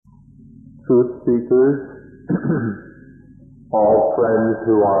truth seekers, all friends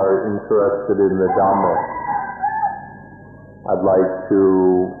who are interested in the Dhamma. I'd like to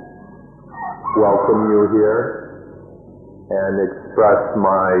welcome you here and express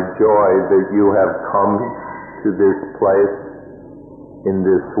my joy that you have come to this place in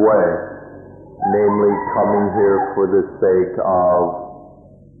this way, namely coming here for the sake of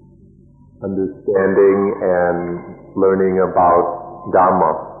understanding and learning about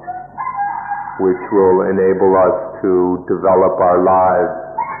Dhamma, which will enable us to develop our lives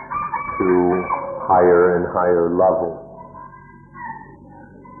to higher and higher levels.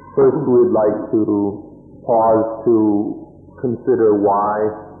 First, we'd like to pause to consider why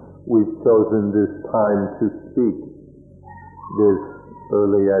we've chosen this time to speak this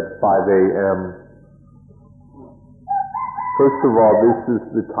early at 5 a.m. First of all, this is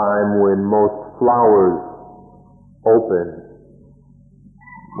the time when most flowers open.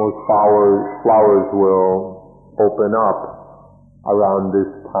 Most flowers will open up around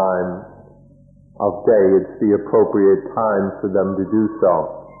this time of day. It's the appropriate time for them to do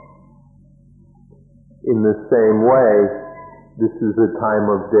so. In the same way, this is a time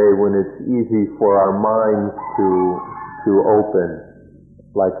of day when it's easy for our minds to open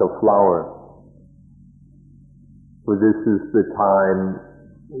like a flower. For this is the time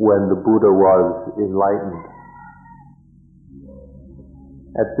when the Buddha was enlightened.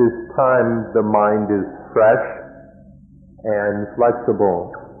 At this time, the mind is fresh and flexible.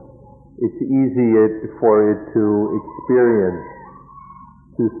 It's easy for it to experience,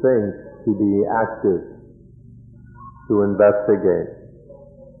 to think, to be active, to investigate.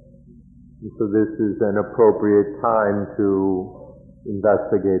 And so this is an appropriate time to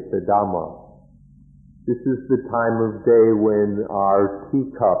investigate the Dhamma. This is the time of day when our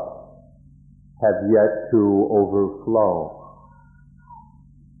teacups have yet to overflow.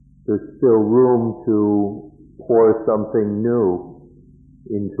 There's still room to pour something new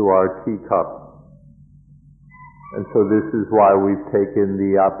into our teacup. And so this is why we've taken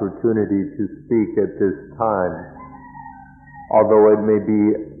the opportunity to speak at this time. Although it may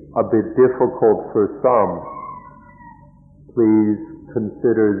be a bit difficult for some, please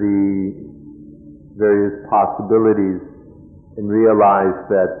consider the various possibilities and realize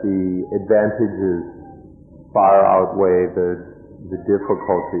that the advantages far outweigh the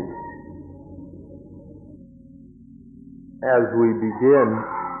difficulties. As we begin,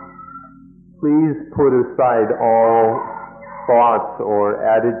 please put aside all thoughts or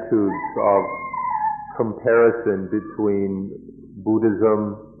attitudes of comparison between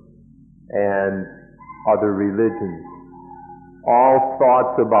Buddhism and other religions. All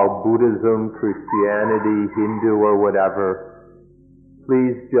thoughts about Buddhism, Christianity, Hindu, or whatever,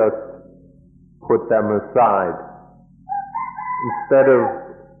 please just put them aside. Instead of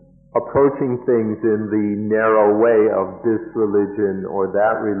approaching things in the narrow way of this religion or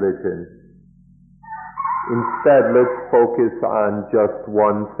that religion, instead let's focus on just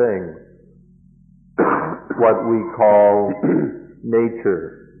one thing, what we call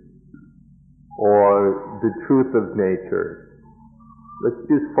nature, or the truth of nature. Let's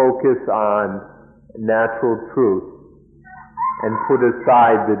just focus on natural truth and put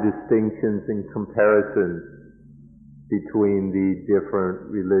aside the distinctions and comparisons between the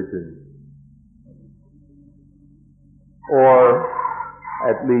different religions. Or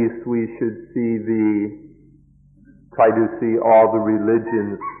at least we should try to see all the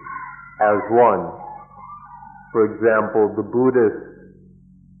religions as one. For example, the Buddhists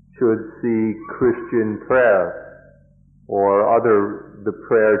should see Christian prayer or the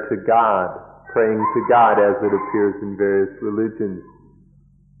prayer to God, praying to God as it appears in various religions.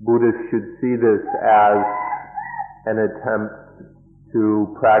 Buddhists should see this as an attempt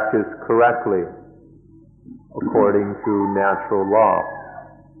to practice correctly according to natural law,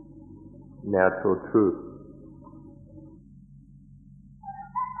 natural truth.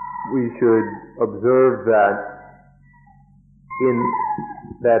 We should observe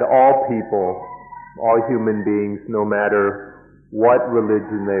that all people, all human beings, no matter what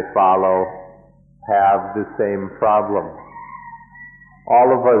religion they follow, have the same problem. All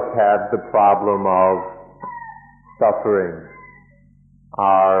of us have the problem of suffering,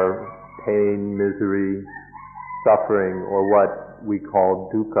 our pain, misery, suffering, or what we call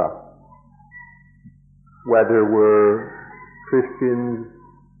dukkha. Whether we're Christians,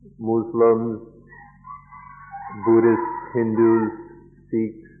 Muslims, Buddhists, Hindus,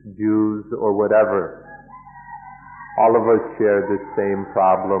 Sikhs, Jews, or whatever, all of us share the same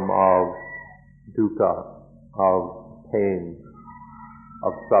problem of dukkha, of pain,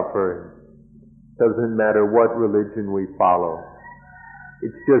 of suffering. Doesn't matter what religion we follow.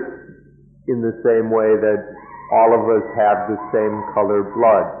 It's just in the same way that all of us have the same color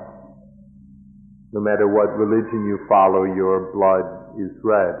blood. No matter what religion you follow, your blood is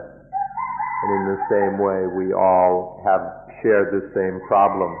red. And in the same way, we all share the same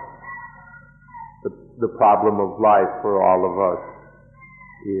problem. The problem of life for all of us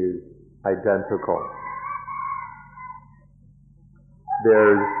is identical.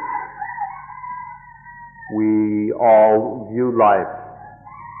 We all view life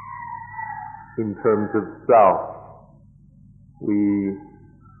in terms of self. We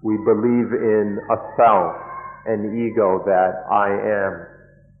believe in a self, an ego that I am.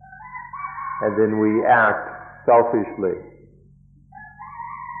 And then we act selfishly.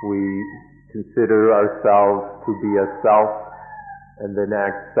 We consider ourselves to be a self and then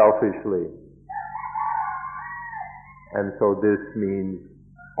act selfishly. And so this means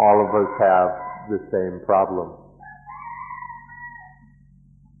all of us have the same problem.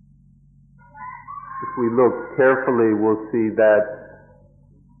 If we look carefully, we'll see that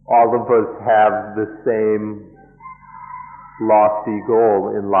all of us have the same lofty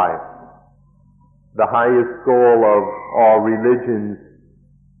goal in life. The highest goal of all religions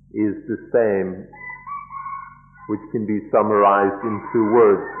is the same, which can be summarized in two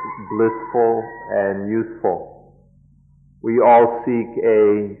words: blissful and useful. We all seek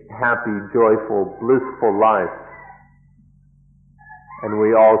a happy, joyful, blissful life, and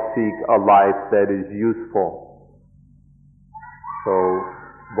we all seek a life that is useful. So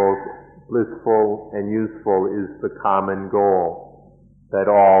both blissful and useful is the common goal that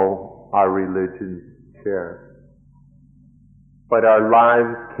all our religions share. But our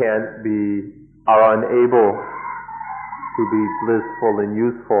lives are unable to be blissful and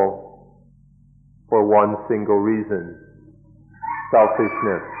useful for one single reason: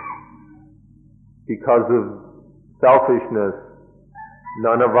 selfishness. Because of selfishness,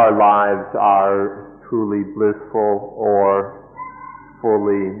 none of our lives are truly blissful or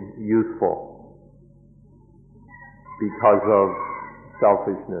fully useful because of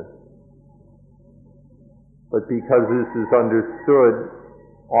selfishness. But because this is understood,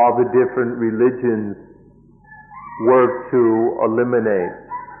 all the different religions work to eliminate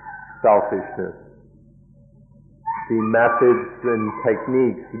selfishness. The methods and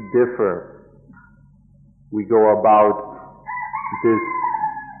techniques differ. We go about this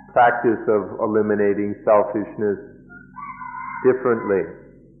practice of eliminating selfishness differently.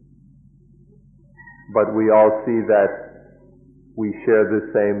 But we all see that we share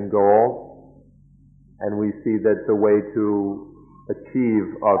the same goal, and we see that the way to achieve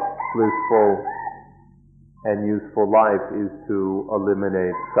a blissful and useful life is to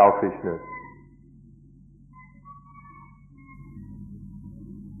eliminate selfishness.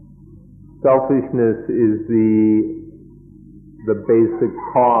 Selfishness is the basic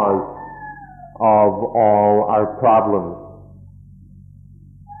cause of all our problems.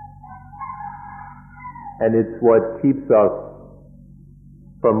 And it's what keeps us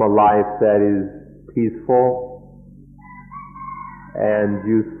from a life that is peaceful and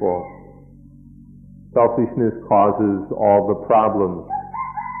useful. Selfishness causes all the problems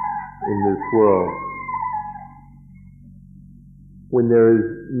in this world. When there is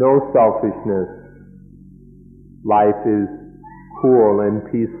no selfishness, life is cool and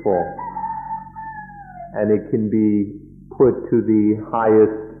peaceful, and it can be put to the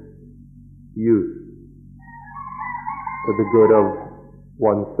highest use for the good of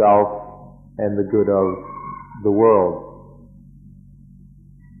oneself and the good of the world.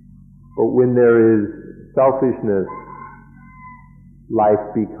 But when there is selfishness,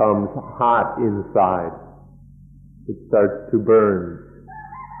 life becomes hot inside. It starts to burn.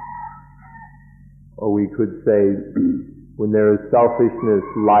 Or we could say, when there is selfishness,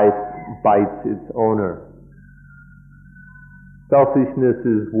 life bites its owner. Selfishness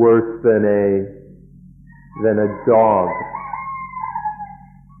is worse than a dog.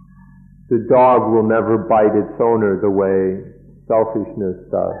 The dog will never bite its owner the way selfishness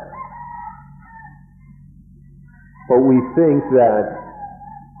does. But we think that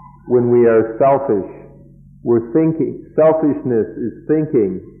when we are selfish, we're thinking, selfishness is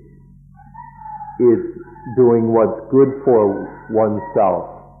thinking it's doing what's good for oneself.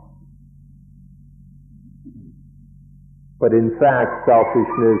 But in fact,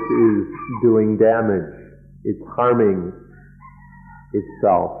 selfishness is doing damage. It's harming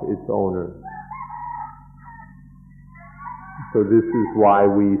itself, its owner. So this is why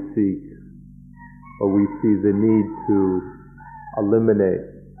we seek, or we see the need to eliminate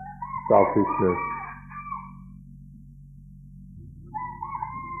selfishness.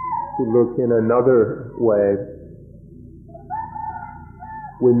 To look in another way,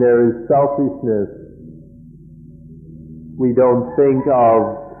 When there is selfishness, we don't think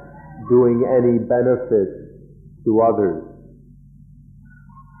of doing any benefit to others.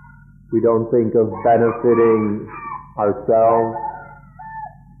 We don't think of benefiting ourselves.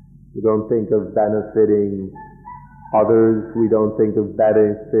 We don't think of benefiting others. We don't think of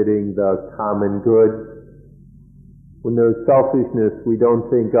benefiting the common good. When there's selfishness, we don't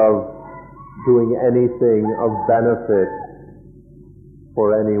think of doing anything of benefit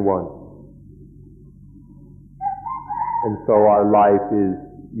for anyone. And so our life is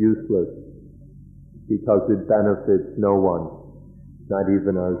useless because it benefits no one, not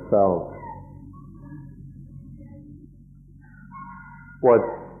even ourselves.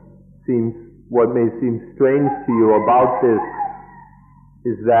 What may seem strange to you about this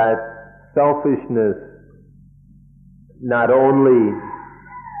is that selfishness not only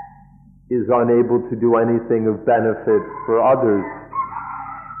is unable to do anything of benefit for others,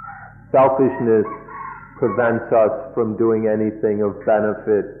 selfishness prevents us from doing anything of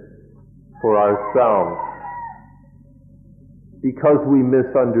benefit for ourselves. Because we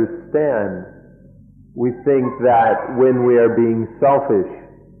misunderstand, we think that when we are being selfish,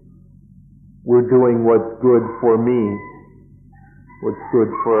 we're doing what's good for me, what's good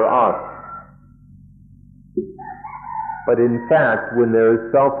for us. But in fact, when there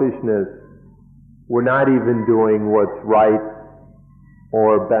is selfishness, we're not even doing what's right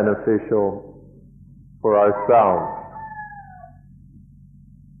or beneficial for ourselves.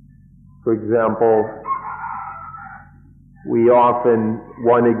 For example,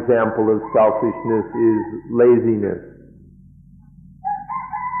 one example of selfishness is laziness.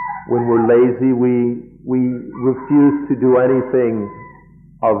 When we're lazy, we refuse to do anything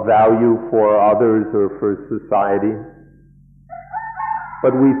of value for others or for society.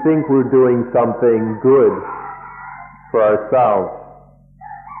 But we think we're doing something good for ourselves.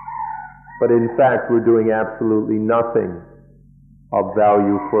 But in fact, we're doing absolutely nothing of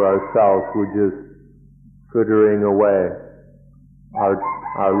value for ourselves. We're just frittering away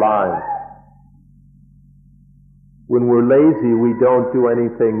our lives. When we're lazy, we don't do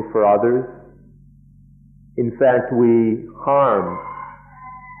anything for others. In fact, we harm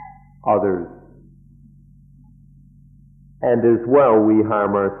others. And as well, we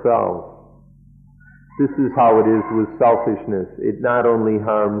harm ourselves. This is how it is with selfishness. It not only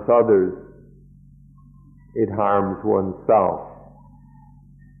harms others, it harms oneself.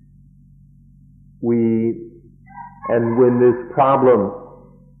 And when this problem,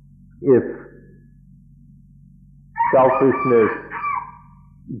 if selfishness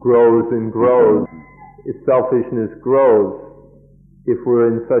grows and grows, if selfishness grows, if we're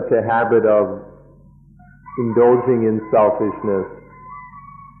in such a habit of indulging in selfishness,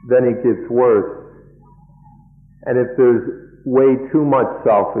 then it gets worse. And if there's way too much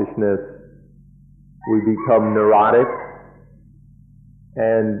selfishness, we become neurotic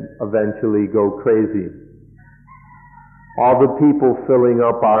and eventually go crazy. All the people filling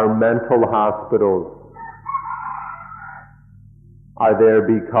up our mental hospitals are there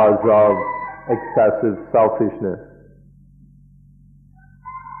because of excessive selfishness.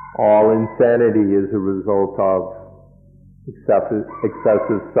 All insanity is a result of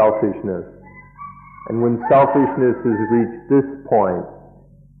excessive selfishness. And when selfishness has reached this point,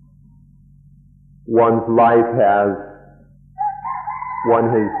 one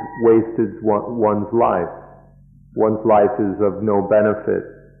has wasted one's life. One's life is of no benefit,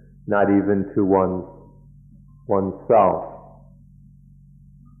 not even to oneself.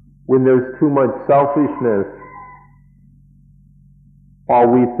 When there's too much selfishness, all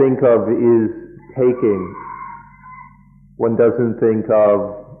we think of is taking. One doesn't think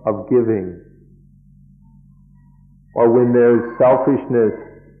of giving. Or when there's selfishness,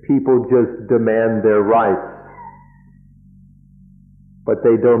 people just demand their rights. But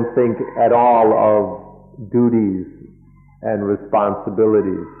they don't think at all of duties and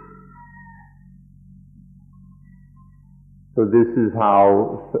responsibilities. So this is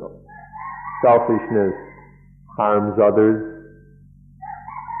how selfishness harms others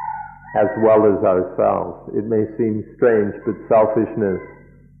as well as ourselves. It may seem strange, but selfishness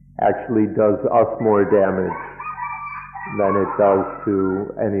actually does us more damage than it does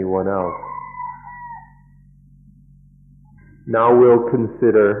to anyone else. Now we'll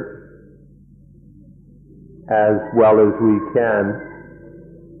consider, as well as we can,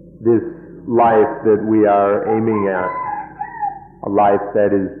 this life that we are aiming at, a life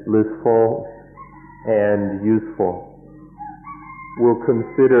that is blissful and useful. We'll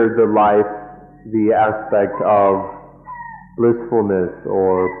consider the aspect of blissfulness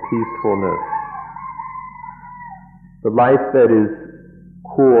or peacefulness. The life that is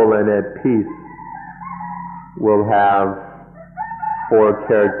cool and at peace will have 4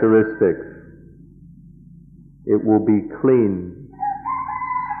 characteristics. It will be clean,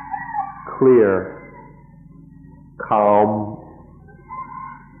 clear, calm,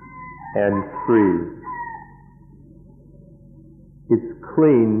 and free. It's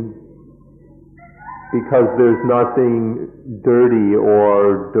clean because there's nothing dirty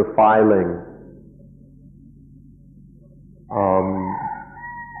or defiling,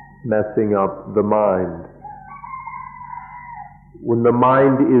 messing up the mind. When the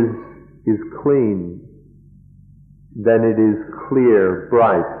mind is clean, then it is clear,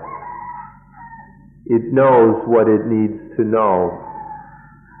 bright. It knows what it needs to know.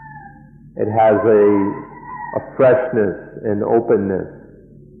 It has a freshness, an openness,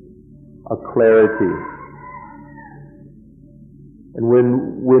 a clarity. And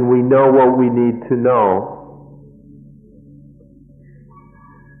when we know what we need to know,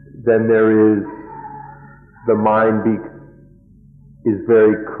 then the mind is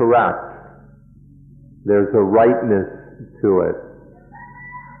very correct. There's a rightness to it.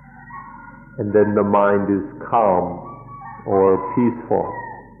 And then the mind is calm or peaceful.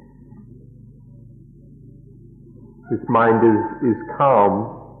 This mind is calm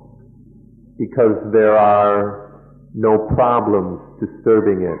because there are no problems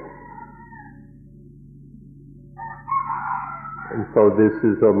disturbing it. And so this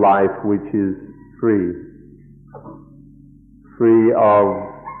is a life which is free. Free of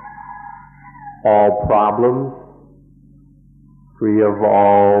all problems, free of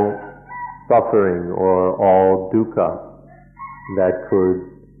all suffering or all dukkha that could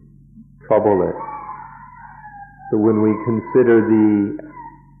trouble it. So when we consider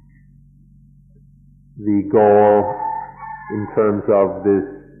the goal in terms of this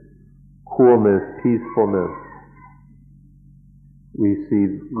coolness, peacefulness,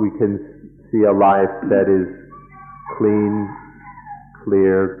 we can see a life that is clean,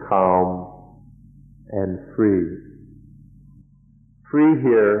 clear, calm, and free. Free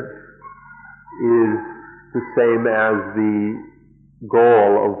here is the same as the goal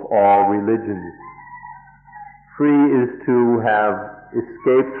of all religions. Free is to have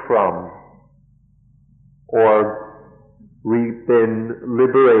escaped from or been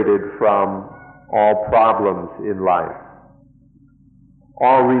liberated from all problems in life.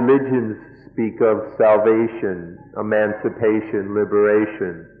 All religions speak of salvation, emancipation,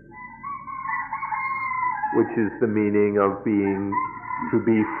 liberation, which is the meaning of to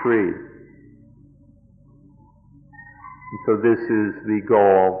be free. And so this is the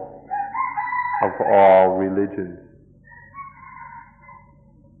goal of all religions.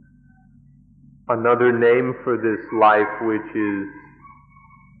 Another name for this life which is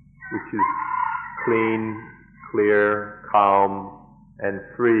clean, clear, calm, and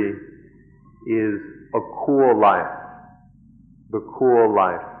free is a cool life, the cool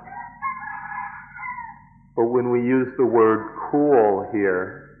life. But when we use the word cool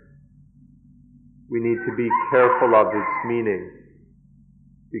here, we need to be careful of its meaning,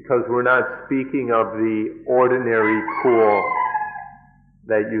 because we're not speaking of the ordinary cool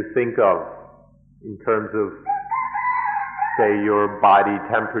that you think of in terms of, say, your body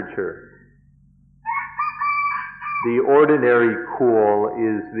temperature. The ordinary cool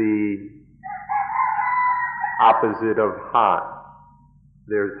is the opposite of hot.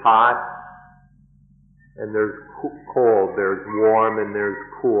 There's hot and there's cold. There's warm and there's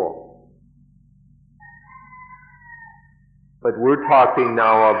cool. But we're talking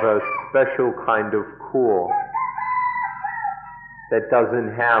now of a special kind of cool that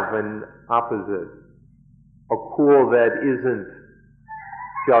doesn't have an opposite. A cool that isn't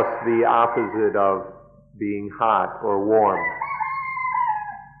just the opposite of being hot or warm.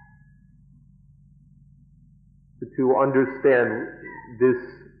 To understand this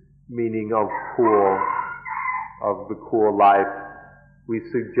meaning of cool, of the cool life, we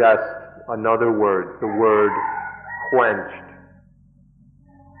suggest another word, the word quenched.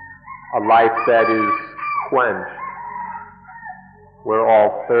 A life that is quenched, where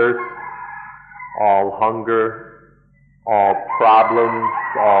all thirst, all hunger, all problems,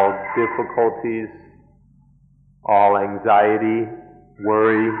 all difficulties, all anxiety,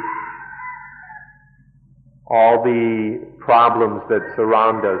 worry, all the problems that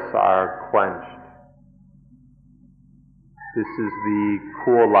surround us are quenched. This is the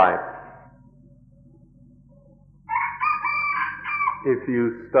cool life. If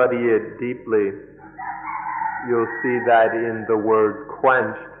you study it deeply, you'll see that in the word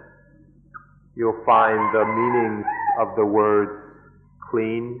quenched, you'll find the meanings of the words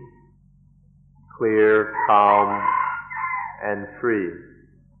clean, clear, calm, and free.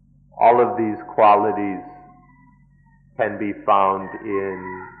 All of these qualities can be found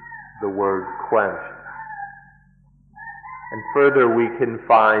in the word quenched. And further, we can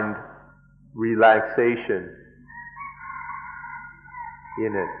find relaxation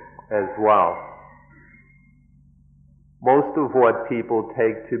in it as well. Most of what people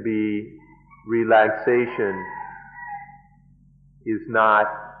take to be relaxation is not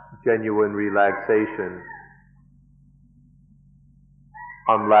genuine relaxation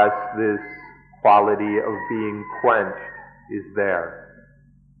unless this quality of being quenched is there.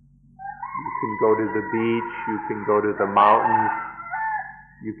 You can go to the beach, you can go to the mountains,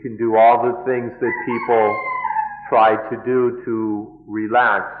 you can do all the things that people try to do to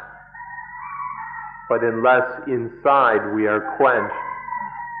relax. But unless inside we are quenched,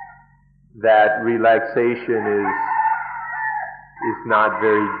 that relaxation is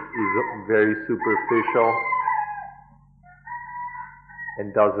very superficial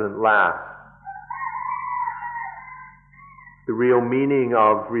and doesn't last. The real meaning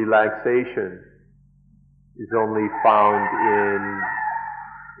of relaxation is only found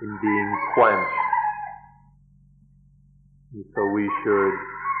in being quenched. And so we should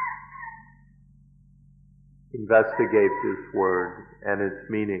investigate this word and its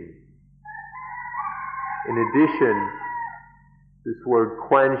meaning. In addition, this word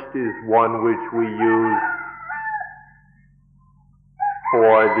quenched is one which we use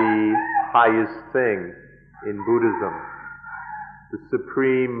for the highest thing in Buddhism. The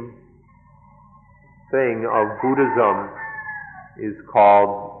supreme thing of Buddhism is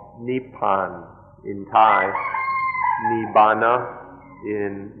called Nibbana in Thai, Nibbana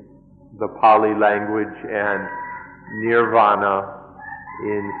in the Pali language, and Nirvana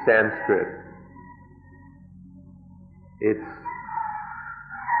in Sanskrit. It's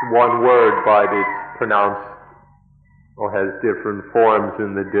one word, but it's pronounced or has different forms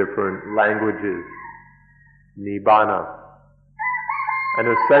in the different languages. Nibbana. And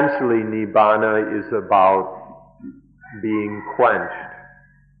essentially, Nibbana is about being quenched.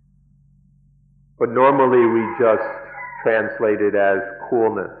 But normally we just translate it as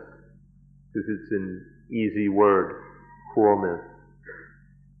coolness, because it's an easy word, coolness.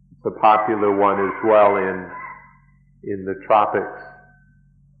 It's a popular one as well in the tropics.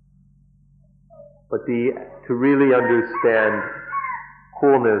 But to really understand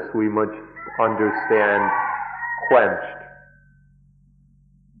coolness, we must understand quenched.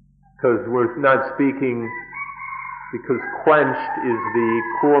 Because we're not speaking, because quenched is the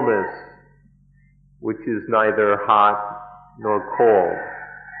coolness, which is neither hot nor cold.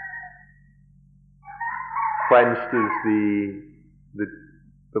 Quenched is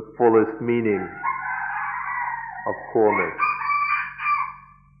the fullest meaning of coolness.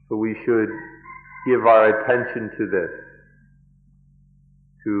 So we should give our attention to this,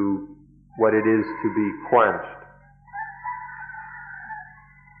 to what it is to be quenched.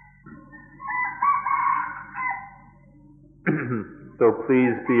 So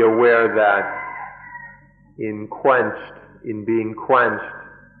please be aware that in being quenched,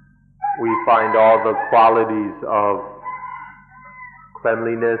 we find all the qualities of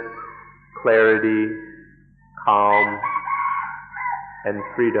cleanliness, clarity, calm, and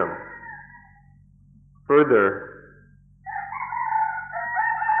freedom. Further,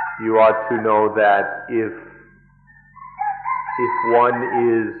 you ought to know that if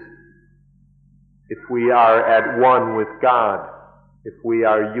we are at one with God, if we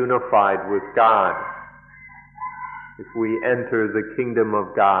are unified with God, if we enter the kingdom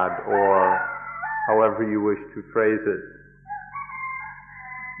of God, or however you wish to phrase it,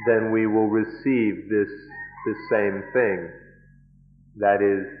 then we will receive this same thing. That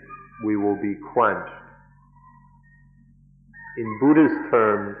is, we will be quenched. In Buddhist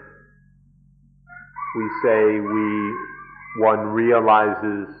terms, we say one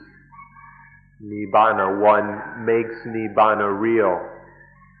realizes Nibbana, one makes Nibbana real.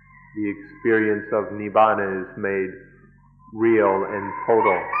 The experience of Nibbana is made real and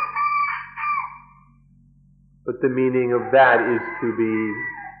total. But the meaning of that is to be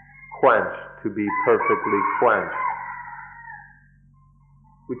quenched, to be perfectly quenched.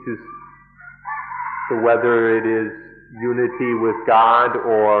 So whether it is unity with God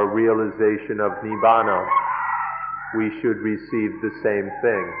or realization of Nibbana, we should receive the same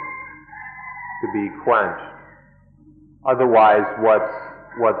thing, to be quenched. Otherwise, what's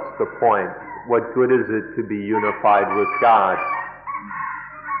the point? What good is it to be unified with God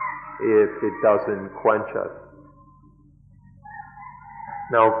if it doesn't quench us?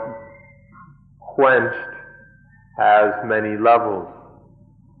 Now, quenched has many levels.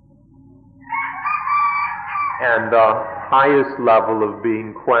 And the highest level of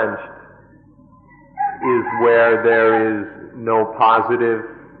being quenched is where there is no positive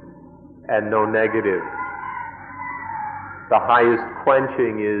and no negative. The highest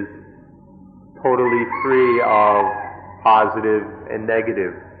quenching is totally free of positive and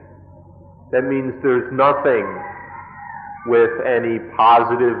negative. That means there's nothing with any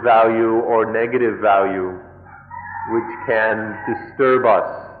positive value or negative value which can disturb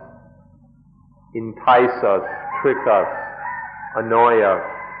us, entice us, trick us, annoy us,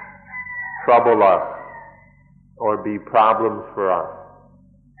 trouble us, or be problems for us.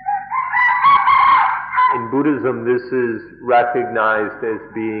 In Buddhism, this is recognized as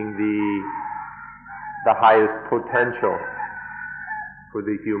being the highest potential for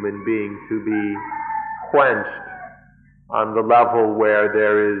the human being, to be quenched on the level where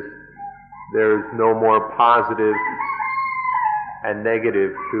there is no more positive and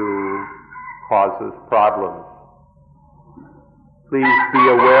negative to cause us problems. Please be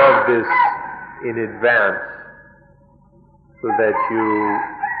aware of this in advance so that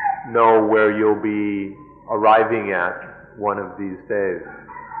you know where you'll be arriving at one of these days.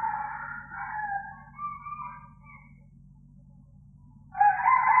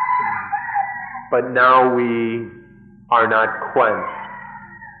 But now we are not quenched.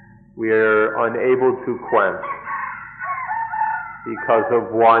 We are unable to quench because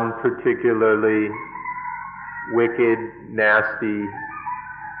of one particularly wicked, nasty,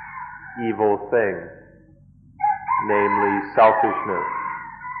 evil thing, namely selfishness.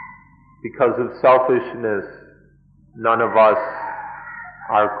 Because of selfishness, none of us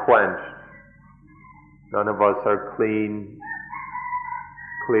are quenched. None of us are clean,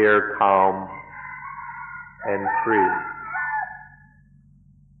 clear, calm, and free.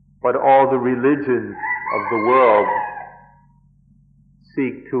 But all the religions of the world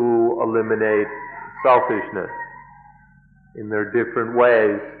seek to eliminate selfishness in their different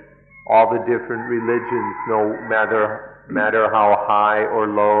ways. All the different religions, no matter how high or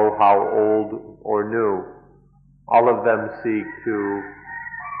low, how old or new, all of them seek to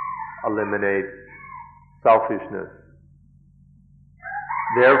eliminate selfishness.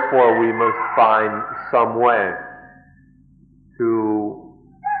 Therefore, we must find some way to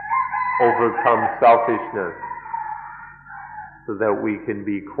overcome selfishness so that we can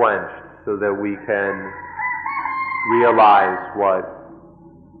be quenched, so that we can realize what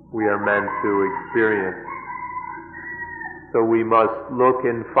we are meant to experience. So we must look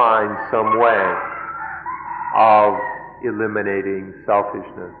and find some way of eliminating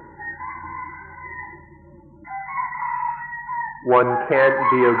selfishness. One can't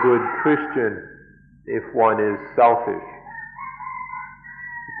be a good Christian if one is selfish.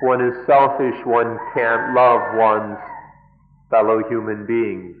 If one is selfish, one can't love one's fellow human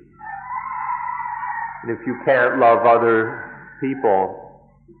beings. And if you can't love other people,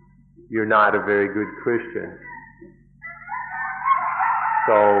 you're not a very good Christian.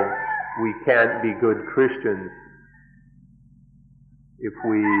 So we can't be good Christians if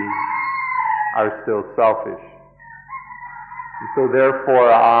we are still selfish. And so therefore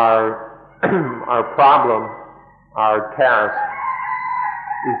our problem, our task,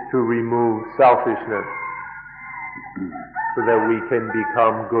 is to remove selfishness so that we can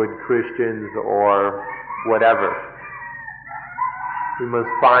become good Christians or whatever. We must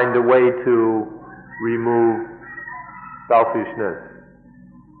find a way to remove selfishness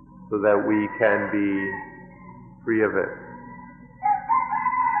so that we can be free of it.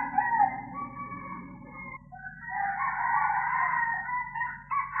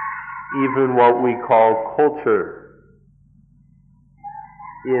 Even what we call culture,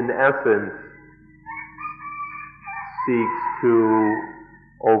 in essence, seeks to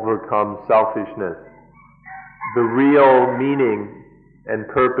overcome selfishness. The real meaning and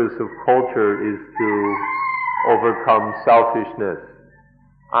purpose of culture is to overcome selfishness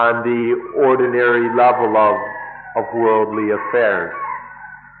on the ordinary level of worldly affairs.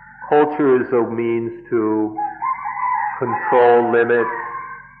 Culture is a means to control, limit,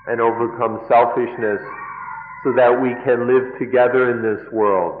 and overcome selfishness so that we can live together in this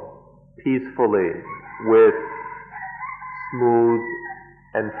world peacefully with smooth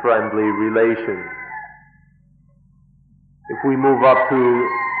and friendly relations. If we move up to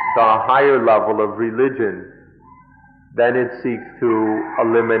the higher level of religion, then it seeks to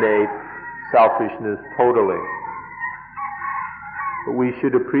eliminate selfishness totally. But we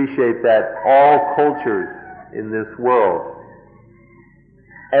should appreciate that all cultures in this world,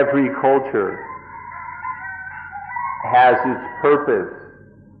 every culture has its purpose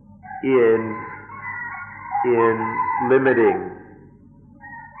in limiting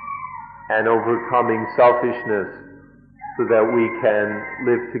and overcoming selfishness so that we can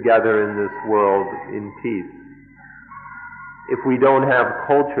live together in this world in peace. If we don't have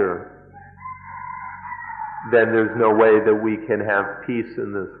culture, then there's no way that we can have peace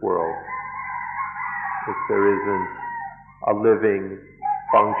in this world. If there isn't a living,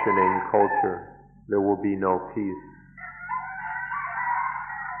 functioning culture, there will be no peace.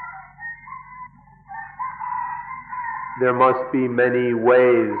 There must be many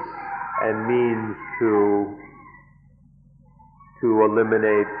ways and means to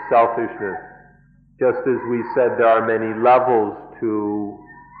eliminate selfishness. Just as we said, there are many levels to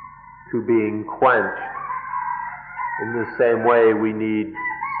being quenched. In the same way,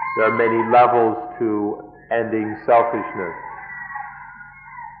 there are many levels to ending selfishness.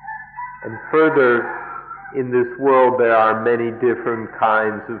 And further, in this world there are many different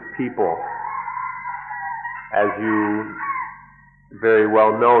kinds of people. As you very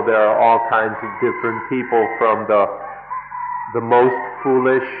well know, there are all kinds of different people, from the most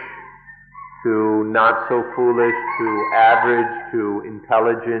foolish to not so foolish, to average, to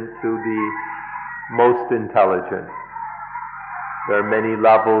intelligent, to the most intelligent. There are many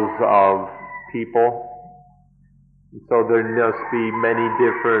levels of people, and so there must be many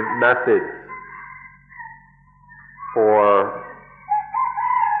different methods for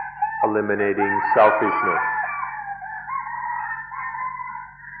eliminating selfishness.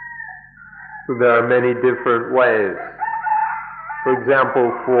 So there are many different ways. For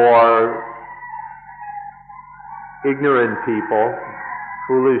example, for ignorant people,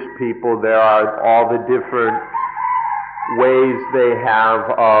 foolish people, there are all the different ways they have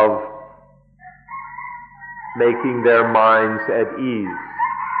of making their minds at ease,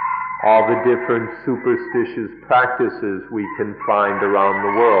 all the different superstitious practices we can find around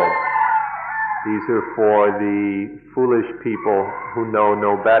the world. These are for the foolish people who know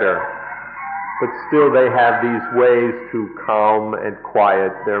no better. But still they have these ways to calm and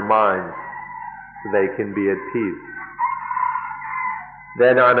quiet their minds so they can be at peace.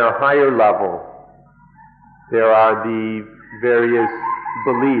 Then on a higher level, there are the various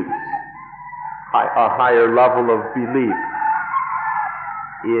beliefs, a higher level of belief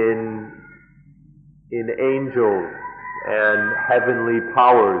in angels and heavenly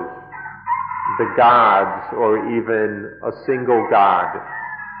powers, the gods, or even a single God.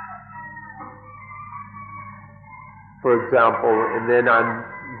 For example, and then on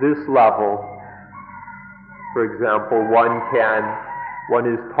this level, for example, one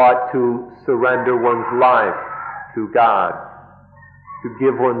is taught to surrender one's life to God, to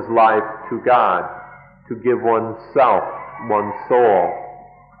give one's life to God, to give oneself, one's soul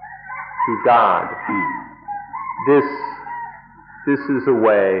to God. This is a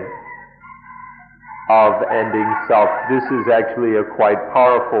way of ending self. This is actually a quite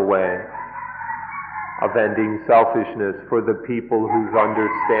powerful way of ending selfishness for the people whose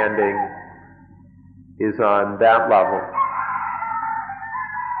understanding is on that level.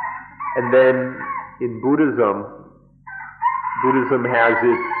 And then in Buddhism has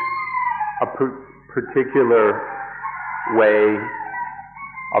a particular way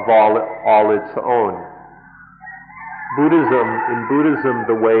of all its own. In Buddhism,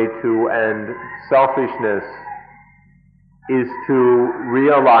 the way to end selfishness is to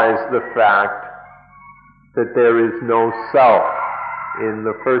realize the fact that there is no self in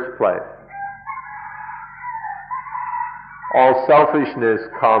the first place. All selfishness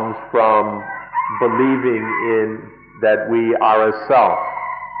comes from believing in that we are a self,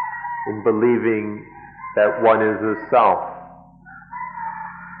 in believing that one is a self.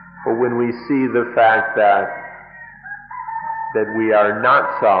 But when we see the fact that we are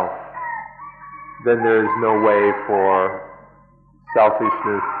not self, then there is no way for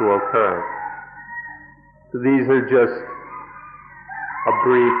selfishness to occur. So these are just a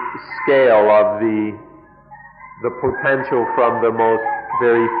brief scale of the potential from the most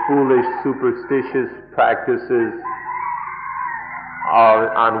very foolish, superstitious practices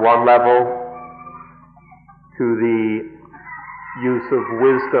on one level to the use of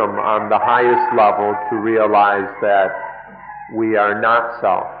wisdom on the highest level to realize that we are not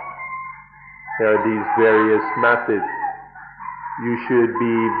self. There are these various methods. You should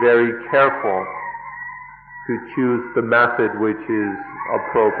be very careful to choose the method which is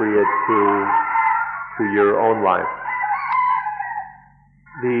appropriate to your own life.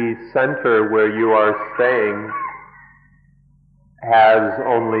 The center where you are staying has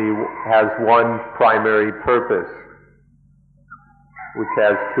one primary purpose, which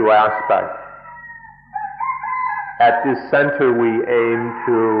has two aspects. At this center we aim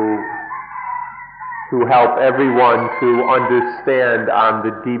to help everyone to understand on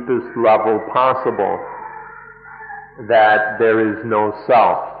the deepest level possible that there is no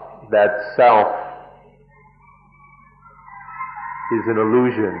self, that self is an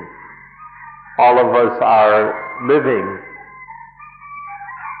illusion. All of us are living,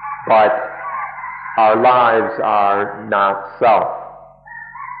 but our lives are not self.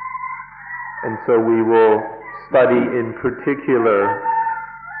 And so we will study in particular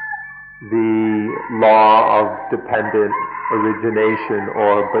the law of dependent origination,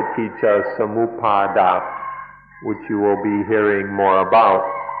 or paticca samuppada, which you will be hearing more about.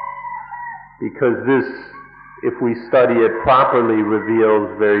 Because this, if we study it properly,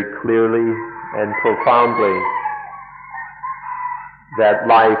 reveals very clearly and profoundly that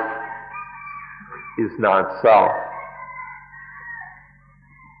life is not self.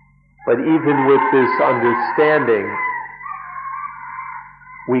 But even with this understanding,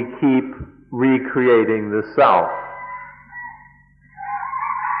 we keep recreating the self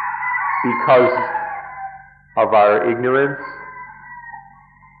because of our ignorance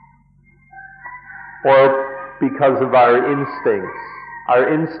or because of our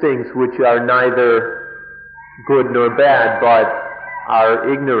instincts which are neither good nor bad, but are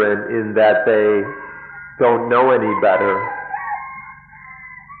ignorant in that they don't know any better.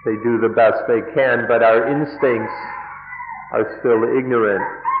 They do the best they can, but our instincts are still ignorant.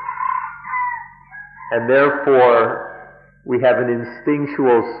 And therefore, we have an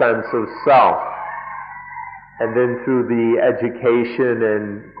instinctual sense of self. And then through the education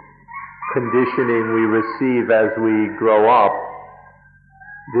and conditioning we receive as we grow up,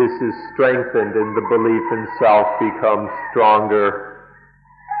 this is strengthened and the belief in self becomes stronger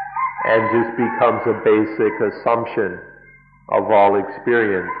and just becomes a basic assumption of all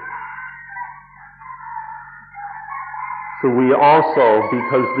experience. So we also,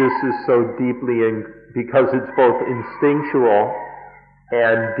 because this is so deeply, because it's both instinctual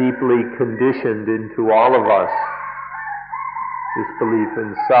and deeply conditioned into all of us, this belief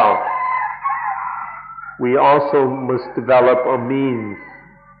in self, we also must develop a means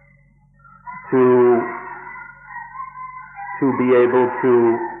to be able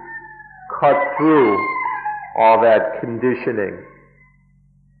to cut through all that conditioning.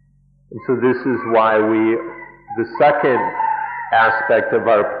 And so this is why the second aspect of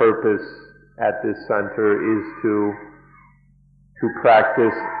our purpose at this center is to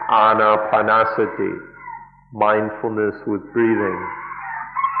practice anapanasati, mindfulness with breathing.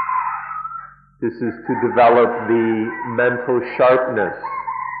 This is to develop the mental sharpness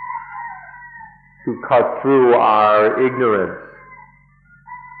to cut through our ignorance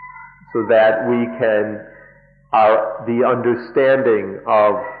so that we can, the understanding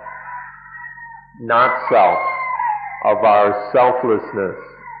of not self, of our selflessness,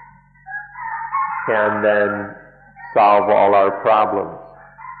 can then solve all our problems.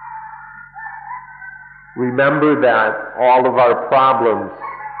 Remember that all of our problems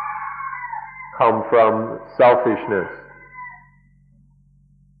come from selfishness.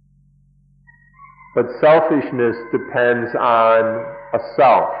 But selfishness depends on a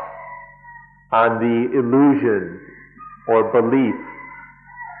self, on the illusion or belief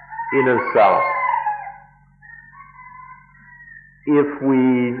in a self. If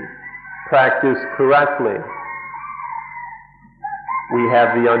we practice correctly, we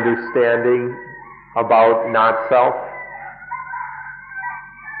have the understanding about not self,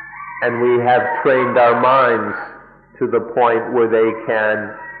 and we have trained our minds to the point where they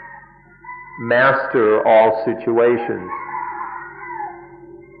can master all situations.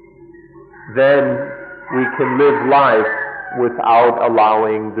 Then we can live life without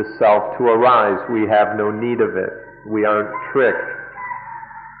allowing the self to arise. We have no need of it. We aren't tricked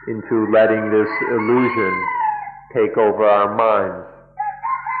into letting this illusion take over our minds.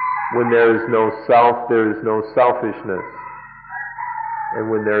 When there is no self, there is no selfishness. And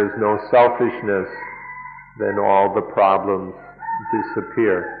when there is no selfishness, then all the problems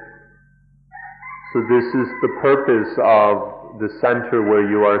disappear. So this is the purpose of the center where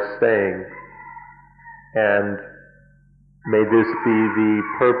you are staying. And may this be the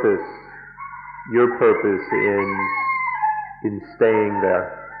purpose, your purpose in staying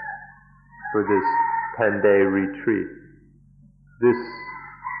there for this 10-day retreat. This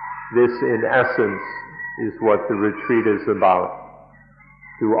in essence is what the retreat is about.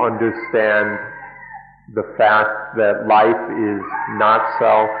 To understand the fact that life is not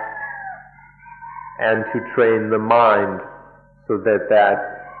self, and to train the mind so that that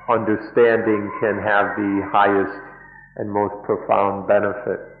understanding can have the highest and most profound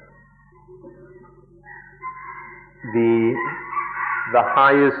benefit. The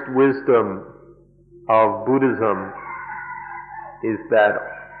highest wisdom of Buddhism is that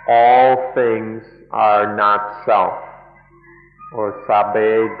all things are not self. or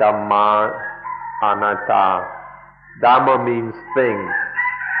Sabbe Dhamma Anattā. Dhamma means things,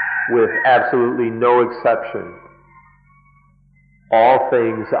 with absolutely no exception. All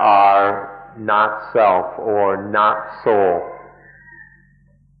things are not self or not soul.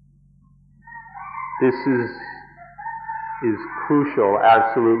 This is crucial,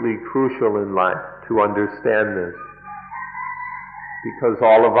 absolutely crucial in life to understand this. Because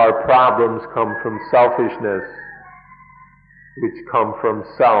all of our problems come from selfishness, which come from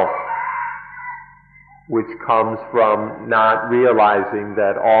self, which comes from not realizing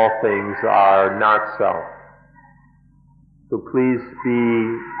that all things are not self. So please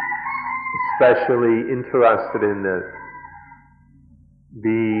be especially interested in this.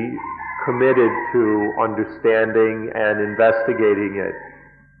 Be committed to understanding and investigating it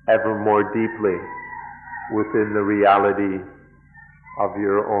ever more deeply within the reality of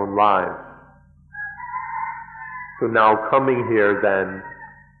your own lives. So now coming here then,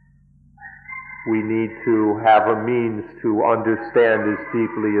 we need to have a means to understand as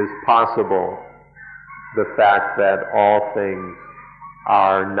deeply as possible the fact that all things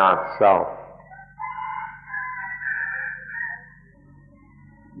are not self.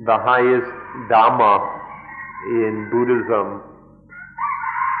 The highest Dhamma in Buddhism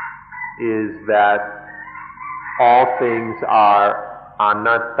is that all things are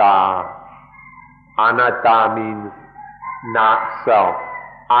Anattā. Anattā means not self.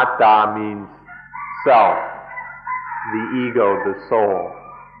 Atta means self, the ego, the soul,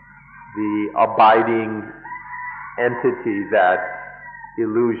 the abiding entity that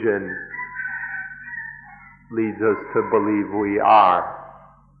illusion leads us to believe we are.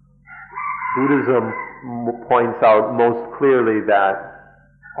 Buddhism points out most clearly that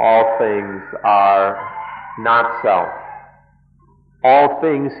all things are not self. All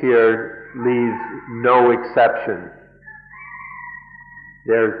things here leaves no exception.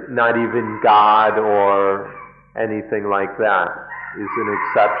 There's not even God or anything like that is an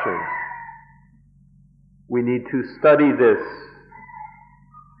exception. We need to study this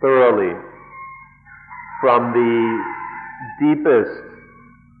thoroughly from the deepest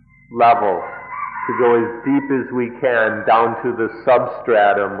level, to go as deep as we can down to the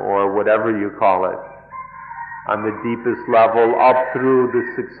substratum or whatever you call it, on the deepest level up through the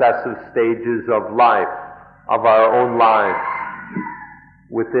successive stages of life, of our own lives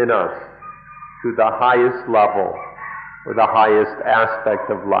within us, to the highest level or the highest aspect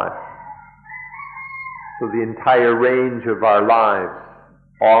of life. So the entire range of our lives,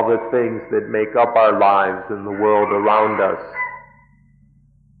 all the things that make up our lives and the world around us,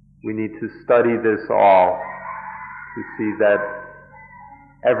 we need to study this all to see that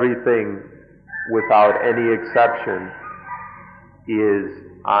everything, without any exception,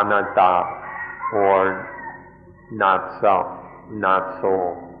 is anattā, or not self, not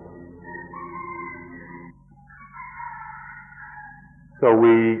soul. So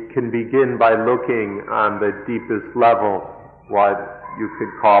we can begin by looking on the deepest level, what you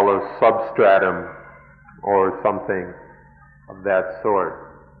could call a substratum or something of that sort.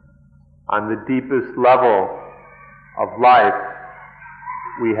 On the deepest level of life,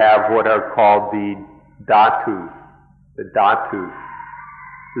 we have what are called the dhatus. The dhatus.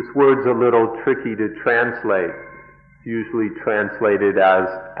 This word's a little tricky to translate. It's usually translated as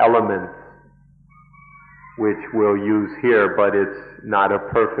elements, which we'll use here, but it's not a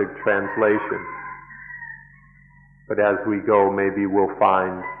perfect translation. But as we go, maybe we'll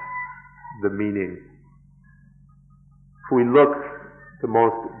find the meaning. If we look, the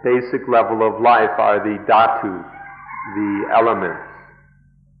most basic level of life are the dhatus, the elements.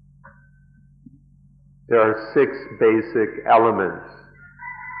 There are 6 basic elements.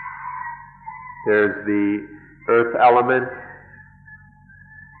 There's the earth element,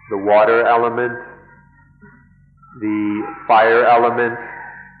 the water element, the fire element,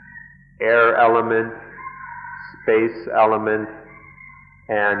 air element, space element,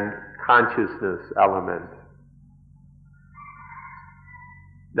 and consciousness element.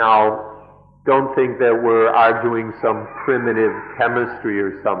 Now, don't think that we're arguing some primitive chemistry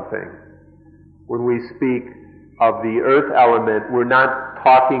or something. When we speak of the earth element, we're not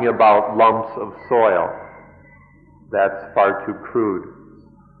talking about lumps of soil. That's far too crude.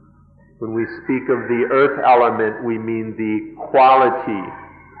 When we speak of the earth element, we mean the quality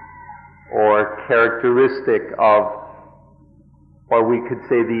or characteristic of, or we could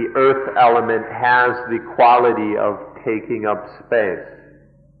say the earth element has the quality of taking up space.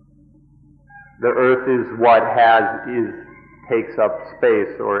 The earth is what takes up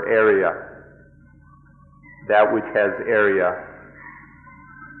space or area. That which has area,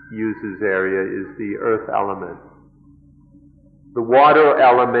 uses area, is the earth element. The water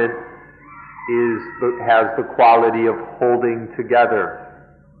element has the quality of holding together,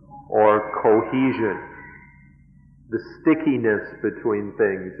 or cohesion. The stickiness between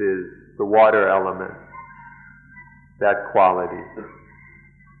things is the water element, that quality.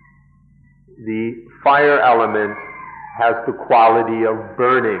 The fire element has the quality of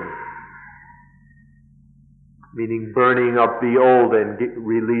burning, meaning burning up the old and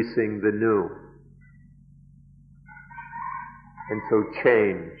releasing the new. And so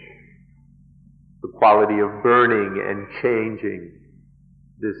change, the quality of burning and changing,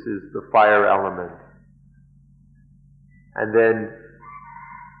 this is the fire element. And then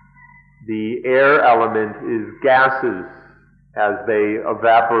the air element is gases as they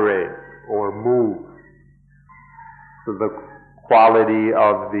evaporate or move. So the quality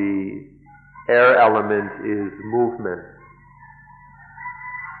of the air element is movement.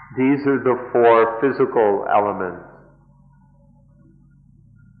 These are the four physical elements.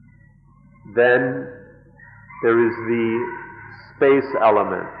 Then there is the space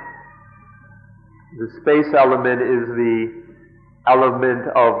element. The space element is the element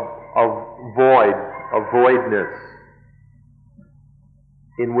of void, of voidness,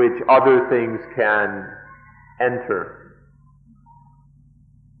 in which other things can enter.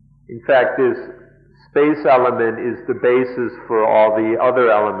 In fact, this space element is the basis for all the other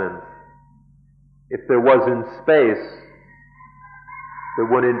elements. If there wasn't space, there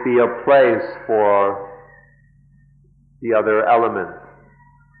wouldn't be a place for the other elements.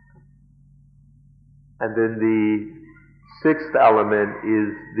 And then the sixth element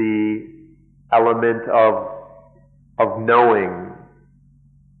is the element of knowing,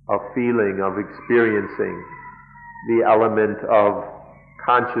 of feeling, of experiencing, the element of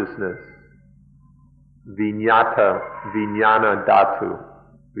consciousness, vijnana dhatu,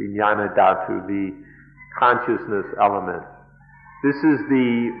 the consciousness element. This is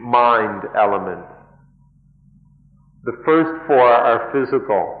the mind element. The first four are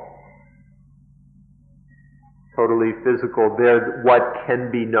physical, totally physical. They're what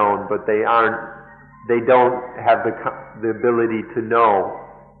can be known, but they don't have the ability to know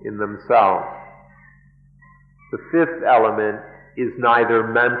in themselves. The fifth element is neither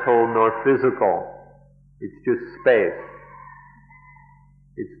mental nor physical. It's just space.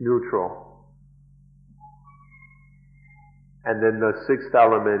 It's neutral. And then the sixth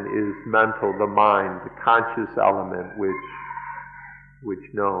element is mental, the mind, the conscious element which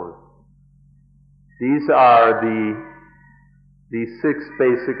knows. These are the six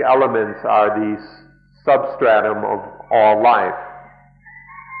basic elements are the substratum of all life,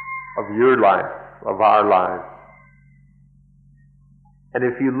 of your life, of our lives. And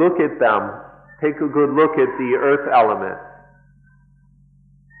if you look at them, take a good look at the earth element,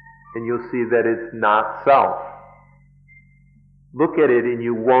 and you'll see that it's not self. Look at it and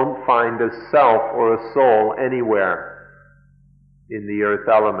you won't find a self or a soul anywhere in the earth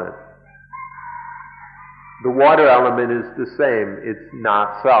element. The water element is the same. It's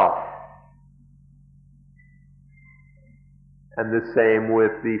not self. And the same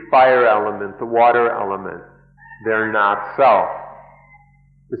with the fire element, the water element. They're not self.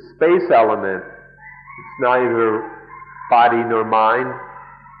 The space element, it's neither body nor mind,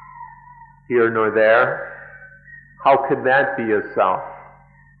 here nor there. How could that be a self?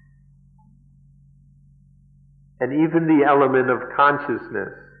 And even the element of consciousness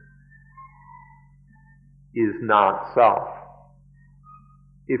is not self.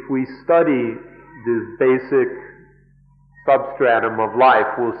 If we study this basic substratum of life,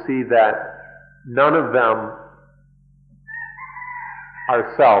 we'll see that none of them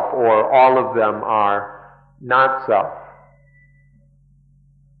are self, or all of them are not self.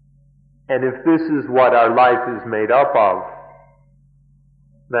 And if this is what our life is made up of,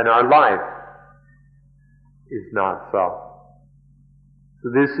 then our life is not self. So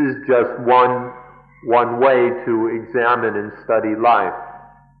this is just one way to examine and study life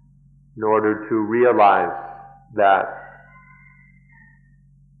in order to realize that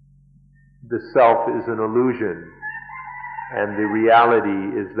the self is an illusion and the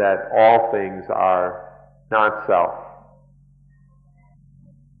reality is that all things are not self.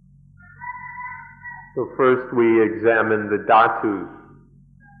 So first we examine the dhatus,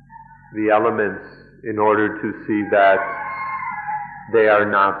 the elements, in order to see that they are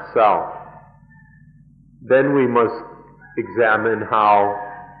not self. Then we must examine how,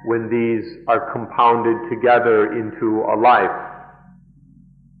 when these are compounded together into a life,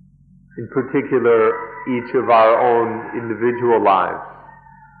 in particular each of our own individual lives,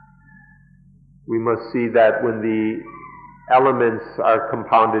 we must see that when the elements are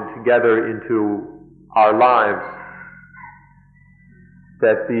compounded together into our lives,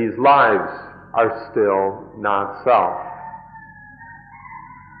 that these lives are still not self.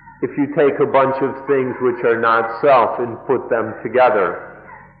 If you take a bunch of things which are not self and put them together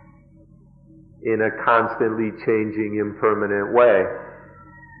in a constantly changing, impermanent way,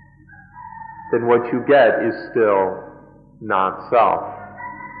 then what you get is still not self.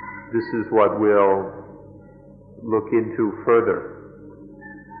 This is what we'll look into further.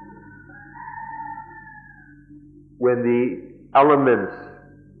 When the elements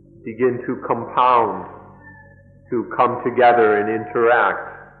begin to compound, to come together and interact,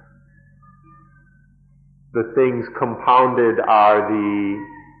 the things compounded are the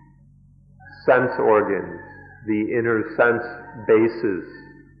sense organs, the inner sense bases.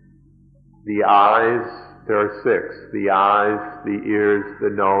 The eyes, there are 6. The eyes, the ears,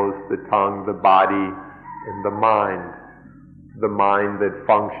 the nose, the tongue, the body, and the mind. The mind that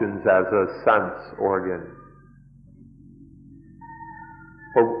functions as a sense organ.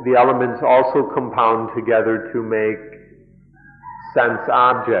 But the elements also compound together to make sense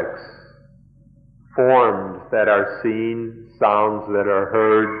objects, forms that are seen, sounds that are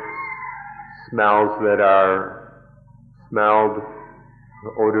heard, smells that are smelled,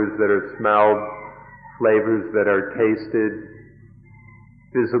 odors that are smelled, flavors that are tasted,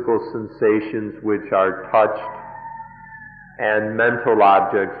 physical sensations which are touched, and mental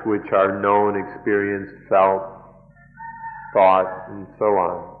objects which are known, experienced, felt, thought, and so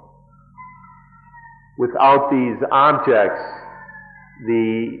on. Without these objects,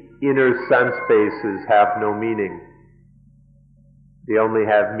 the inner sense bases have no meaning. They only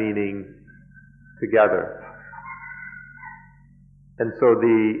have meaning together. And so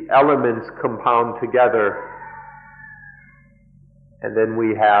the elements compound together, and then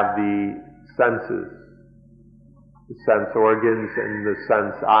we have the senses, the sense organs and the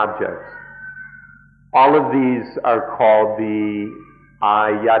sense objects. All of these are called the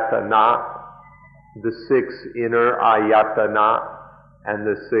ayatana, the 6 inner ayatana and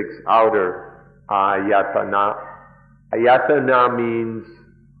the 6 outer ayatana. Ayatana means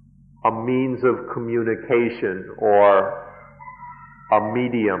a means of communication or a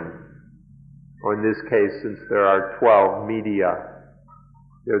medium, or in this case, since there are 12 media,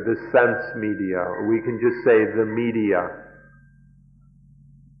 they're the sense media, or we can just say the media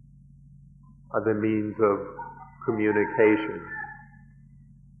are the means of communication.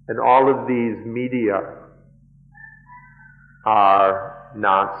 And all of these media are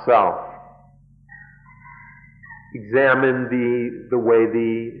not self. Examine the way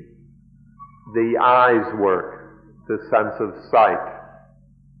the eyes work, the sense of sight.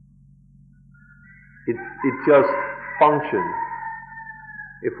 It just functions.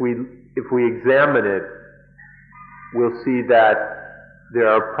 If we examine it, we'll see that there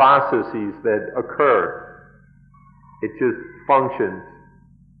are processes that occur. It just functions.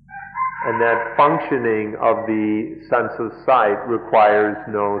 And that functioning of the sense of sight requires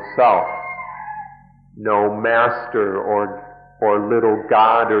no self, no master or little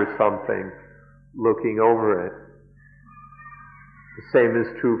God or something looking over it. The same is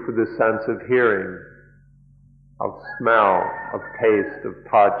true for the sense of hearing, of smell, of taste, of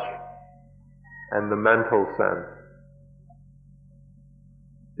touch, and the mental sense.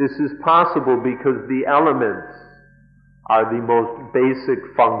 This is possible because the elements are the most basic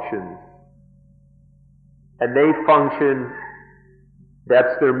functions. And they function,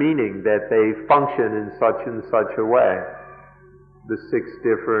 that's their meaning, that they function in such and such a way. The 6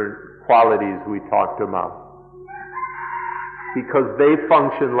 different qualities we talked about. Because they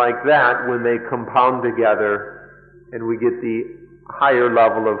function like that, when they compound together and we get the higher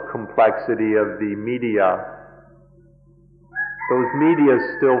level of complexity of the media, those media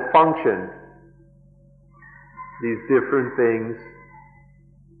still function. These different things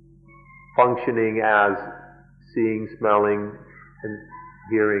functioning as seeing, smelling, and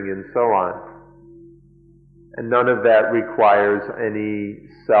hearing, and so on. And none of that requires any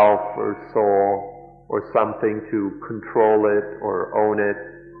self or soul or something to control it or own it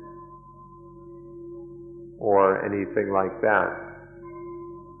or anything like that.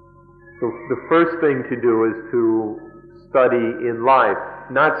 So the first thing to do is to study in life,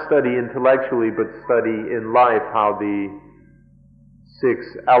 not study intellectually, but study in life how the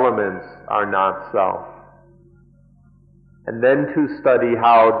 6 elements are not self. And then to study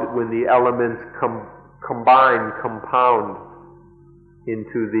how when the elements compound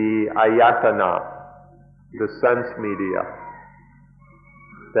into the ayatana, the sense media,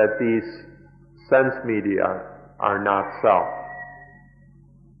 that these sense media are not self.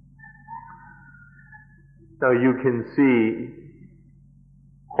 Now you can see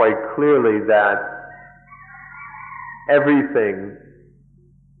quite clearly that everything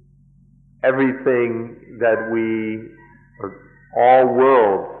everything that all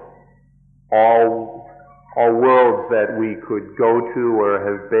worlds that we could go to or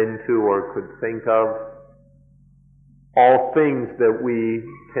have been to or could think of, all things that we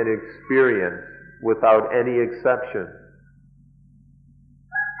can experience without any exception,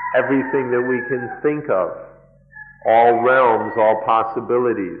 everything that we can think of, all realms, all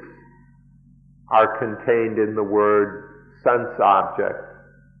possibilities, are contained in the word sense object.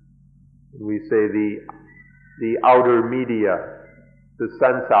 We say the outer media, the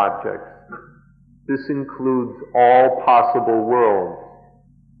sense objects. This includes all possible worlds,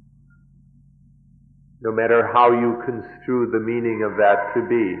 no matter how you construe the meaning of that to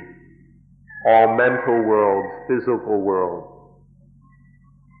be. All mental worlds, physical worlds.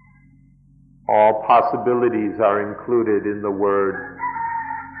 All possibilities are included in the word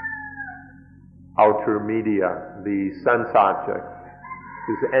outer media, the sense object.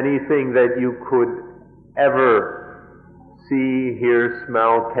 Because anything that you could ever see, hear,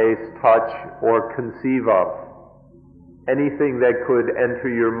 smell, taste, touch, or conceive of, anything that could enter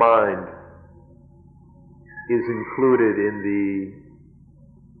your mind is included in the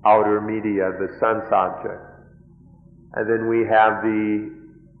outer media, the sense object. And then we have the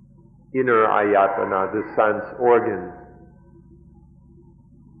inner ayatana, the sense organs.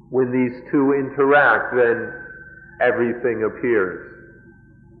 When these two interact, then everything appears.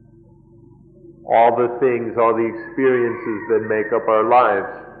 All the things, all the experiences that make up our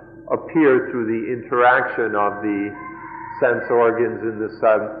lives appear through the interaction of the sense organs and the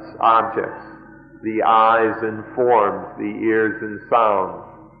sense objects, the eyes and forms, the ears and sounds,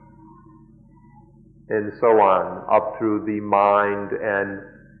 and so on, up through the mind and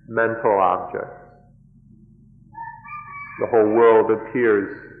mental objects. The whole world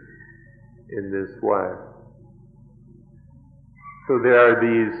appears in this way. So there are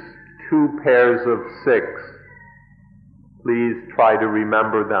these 2 pairs of 6. Please try to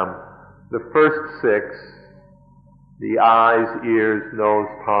remember them. The first 6, the eyes, ears, nose,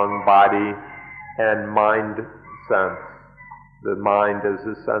 tongue, body, and mind sense. The mind as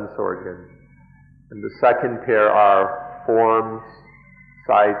a sense organ. And the second pair are forms,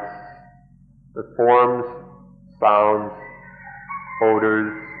 sights, the forms, sounds,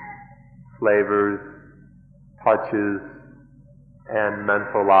 odors, flavors, touches, and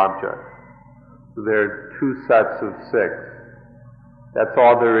mental objects. So there are 2 sets of 6. That's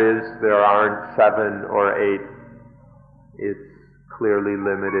all there is. There aren't 7 or 8. It's clearly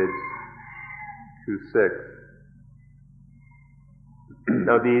limited to 6.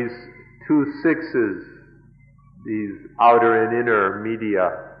 Now these 2 sixes, these outer and inner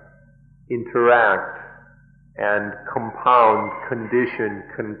media, interact and compound, condition,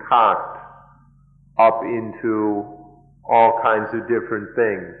 concoct up into all kinds of different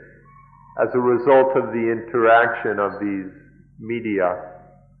things. As a result of the interaction of these media,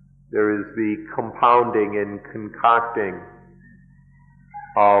 there is the compounding and concocting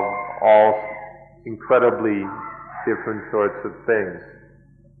of all incredibly different sorts of things.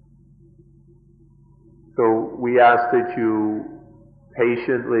 So we ask that you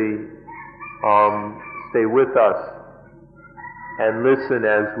patiently stay with us and listen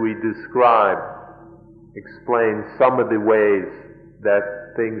as we explain some of the ways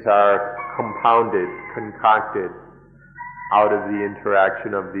that things are compounded, concocted out of the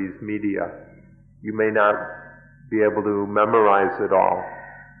interaction of these media. You may not be able to memorize it all,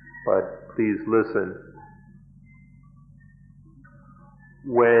 but please listen.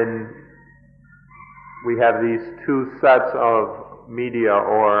 When we have these 2 sets of media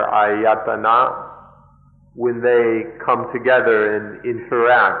or ayatana, when they come together and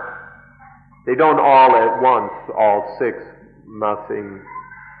interact, they don't all at once, all 6 messing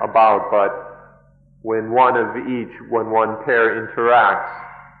about, but when one of each, when one pair interacts,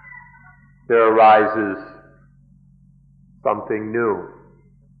 there arises something new.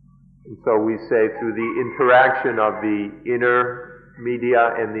 And so we say through the interaction of the inner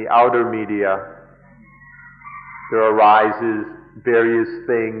media and the outer media, there arises various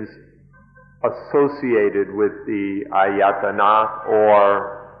things associated with the ayatana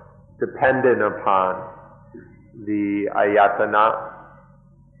or dependent upon the ayatana.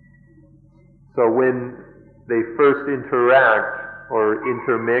 So when they first interact or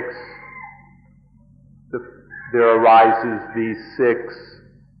intermix, there arises these 6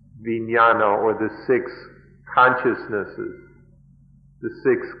 vijnana, or the 6 consciousnesses, the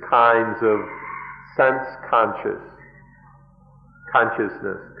 6 kinds of sense consciousness.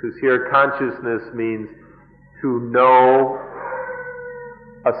 Because here consciousness means to know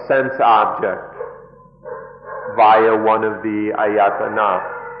a sense object via one of the ayatana.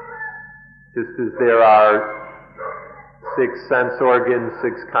 Just as there are 6 sense organs,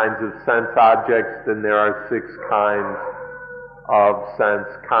 6 kinds of sense objects, then there are 6 kinds of sense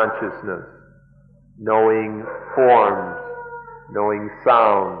consciousness. Knowing forms, knowing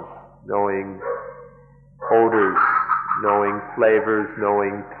sounds, knowing odors, knowing flavors,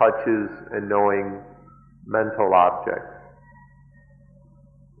 knowing touches, and knowing mental objects.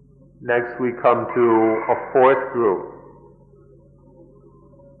 Next we come to a 4th group.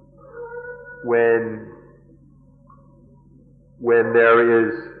 When there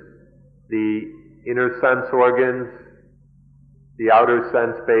is the inner sense organs, the outer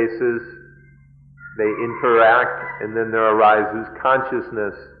sense bases, they interact, and then there arises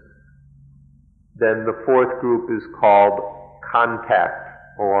consciousness, then the 4th group is called contact,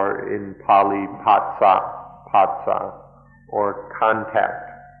 or in Pali, patsa, or contact.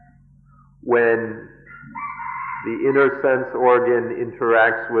 When the inner sense organ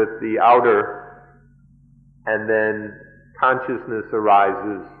interacts with the outer, and then consciousness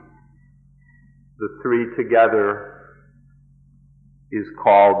arises, the 3 together is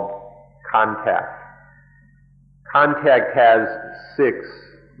called contact. Contact has 6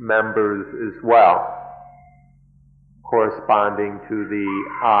 members as well, corresponding to the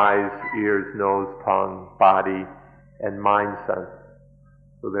eyes, ears, nose, tongue, body, and mind sense.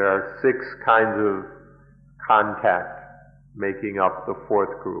 So there are 6 kinds of contact making up the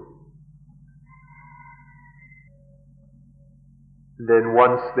 4th group. Then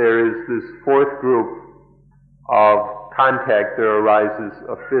once there is this 4th group of contact, there arises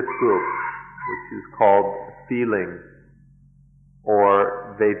a 5th group, which is called feeling,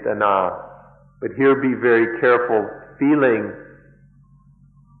 or vedana. But here be very careful. Feeling,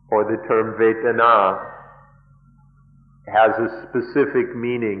 or the term vedana, has a specific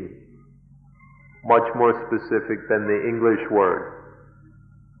meaning, much more specific than the English word.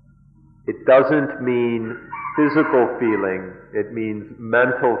 It doesn't mean physical feeling, it means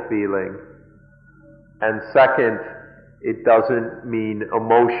mental feeling. And second, it doesn't mean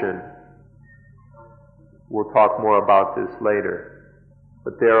emotion. We'll talk more about this later.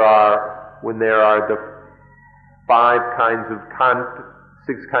 But when there are the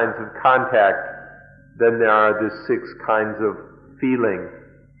 6 kinds of contact, then there are the 6 kinds of feeling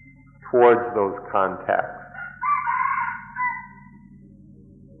towards those contacts.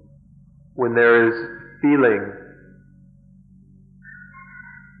 When there is feeling,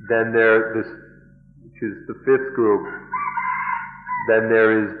 then which is the 5th group, then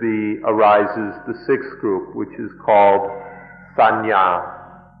arises the 6th group, which is called sanya.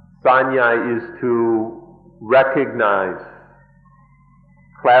 Sanya is to recognize,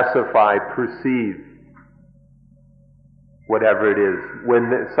 classify, perceive whatever it is.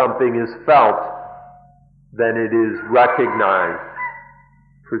 When something is felt, then it is recognized,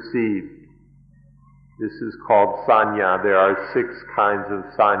 perceived. This is called sanya. There are 6 kinds of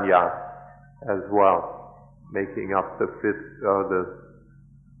sanya as well, making up the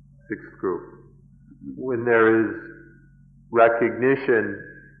 6th group. When there is recognition,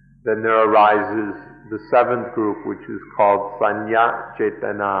 then there arises the 7th group, which is called sanya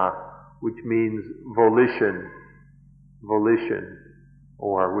cetana, which means volition,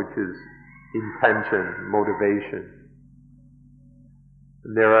 or which is intention, motivation.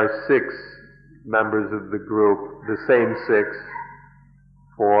 And there are 6 members of the group, the same 6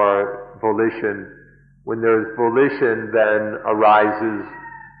 for volition. When there is volition, then arises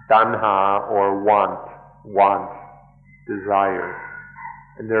tanha, or want, desire.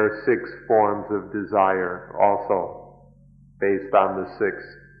 And there are 6 forms of desire also, based on the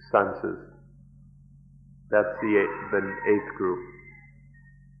 6 senses. That's the 8th group.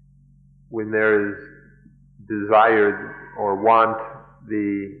 When there is desire or want,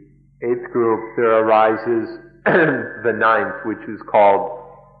 the 8th group, there arises the 9th, which is called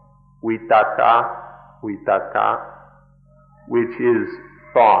vitakka, which is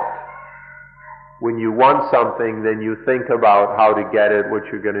thought. When you want something, then you think about how to get it, what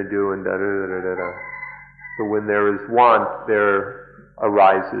you're going to do, and da-da-da-da-da. So when there is want, there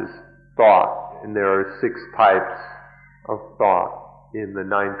arises thought, and there are 6 types of thought in the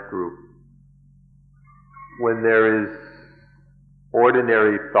 9th group. When there is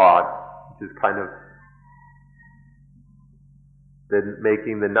ordinary thought, which is kind of, then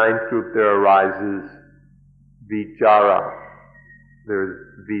making the 9th group, there arises vichara. There's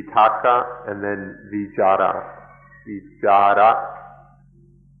vitakka and then vichara. Vichara,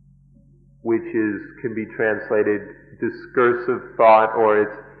 which can be translated discursive thought, or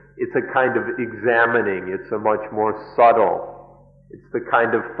it's a kind of examining. It's a much more subtle. It's the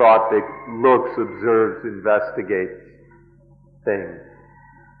kind of thought that looks, observes, investigates things.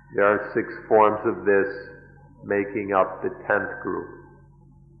 There are 6 forms of this, making up the 10th group.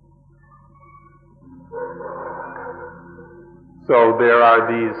 So there are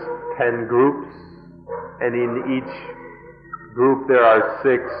these 10 groups, and in each group there are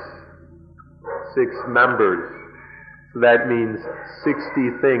six members. So that means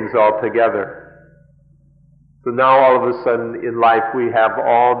 60 things altogether. So now all of a sudden in life we have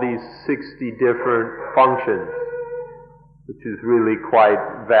all these 60 different functions, which is really quite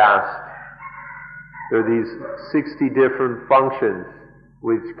vast. There are these 60 different functions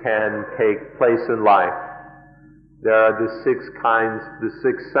which can take place in life. There are the 6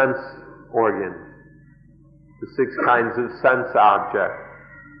 sense organs, the 6 kinds of sense objects,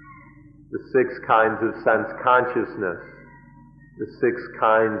 the 6 kinds of sense consciousness, the 6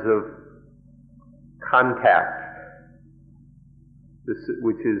 kinds of contact,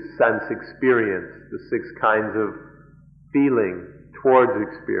 which is sense experience, the 6 kinds of feeling towards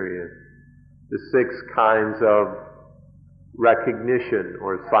experience, the 6 kinds of recognition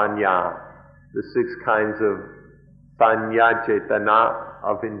or sanya, the 6 kinds of sanya cetana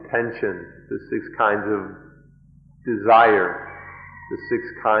of intention, the 6 kinds of desire, the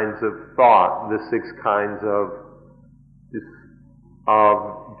 6 kinds of thought, the 6 kinds of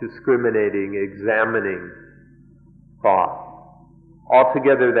discriminating, examining thought.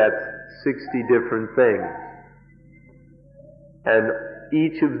 Altogether that's 60 different things. And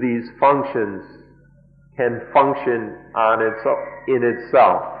each of these functions can function in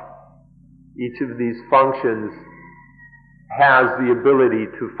itself. Each of these functions has the ability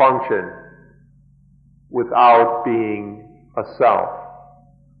to function without being a self.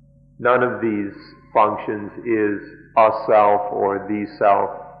 None of these functions is a self or the self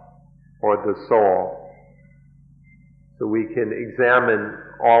or the soul. So we can examine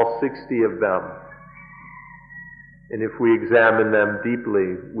all 60 of them. And if we examine them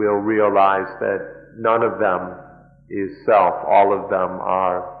deeply, we'll realize that none of them is self. All of them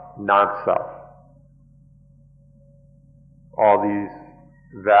are not self. All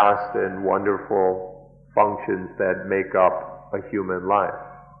these vast and wonderful functions that make up a human life.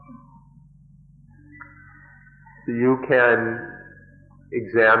 So you can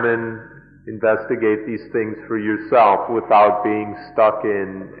examine, investigate these things for yourself without being stuck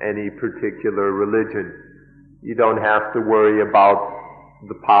in any particular religion. You don't have to worry about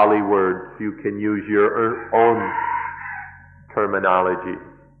the Pali words. You can use your own terminology.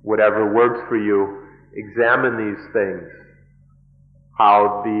 Whatever works for you, examine these things.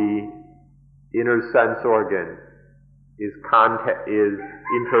 How the inner sense organ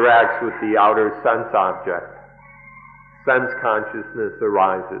interacts with the outer sense object. Sense consciousness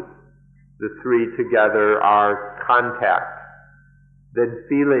arises. The 3 together are contact. Then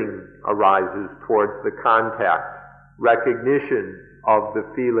feeling arises towards the contact. Recognition of the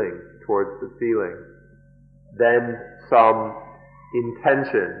feeling towards the feeling. Then some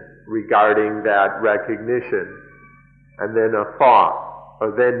intention regarding that recognition. And then a thought,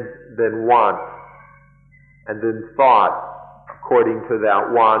 or then want. And then thought according to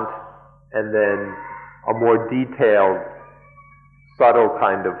that want, and then a more detailed, subtle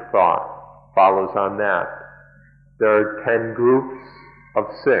kind of thought follows on that. There are 10 groups of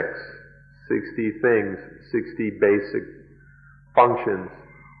 60 things, 60 basic functions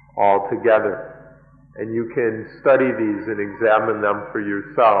all together. And you can study these and examine them for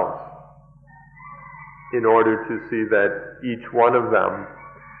yourselves in order to see that each one of them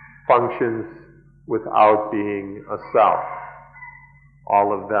functions without being a self.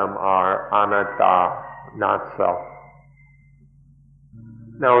 All of them are anattā, not self.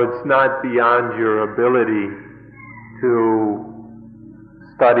 Now it's not beyond your ability to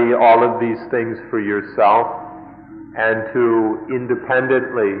study all of these things for yourself and to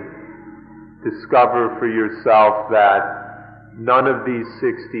independently discover for yourself that none of these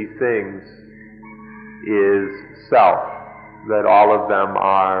 60 things is self, that all of them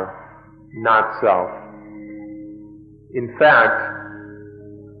are not self. In fact,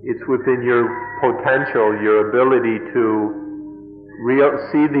 it's within your potential, your ability to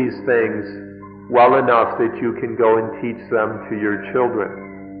see these things well enough that you can go and teach them to your children.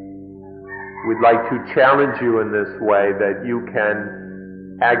 We'd like to challenge you in this way that you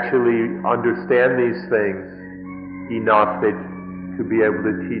can actually understand these things enough to be able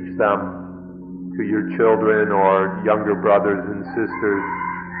to teach them to your children or younger brothers and sisters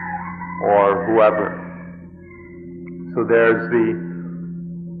or whoever. So there's the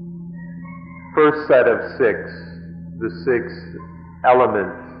first set of 6, the 6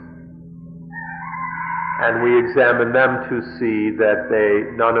 elements, and we examine them to see that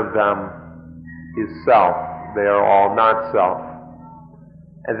none of them is self. They are all not self.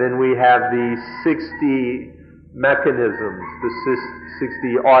 And then we have the 60 mechanisms, the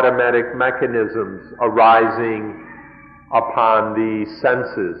 60 automatic mechanisms arising upon the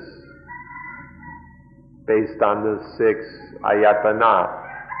senses, based on the 6 ayatana,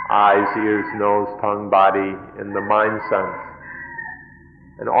 eyes, ears, nose, tongue, body, and the mind sense.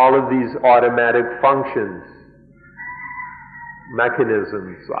 And all of these automatic functions,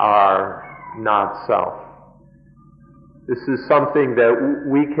 mechanisms, are not self. This is something that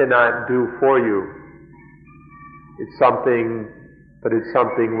we cannot do for you. It's something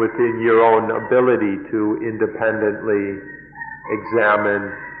within your own ability to independently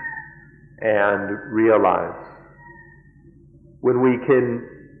examine and realize.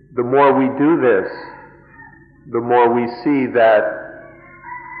 The more we do this, the more we see that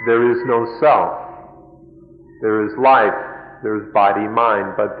there is no self. There is life, there is body,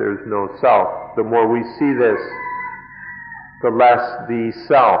 mind, but there is no self. The more we see this, the less the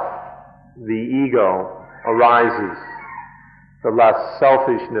self, the ego, arises, the less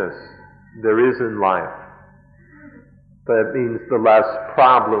selfishness there is in life. That means the less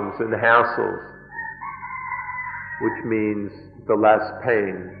problems and hassles, which means the less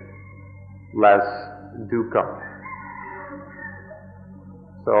pain, less dukkha.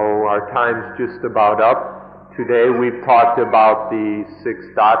 So our time's just about up. Today we've talked about the 6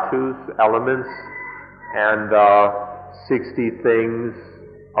 dhatus, elements, and 60 things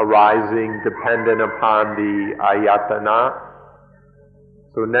arising dependent upon the ayatana.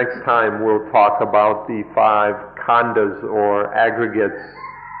 So next time we'll talk about the 5 khandhas or aggregates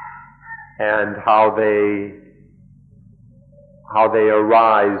and how they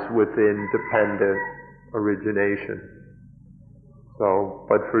arise within dependent origination. So,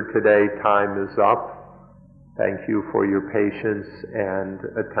 but for today, time is up. Thank you for your patience and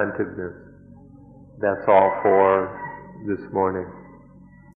attentiveness. That's all for this morning.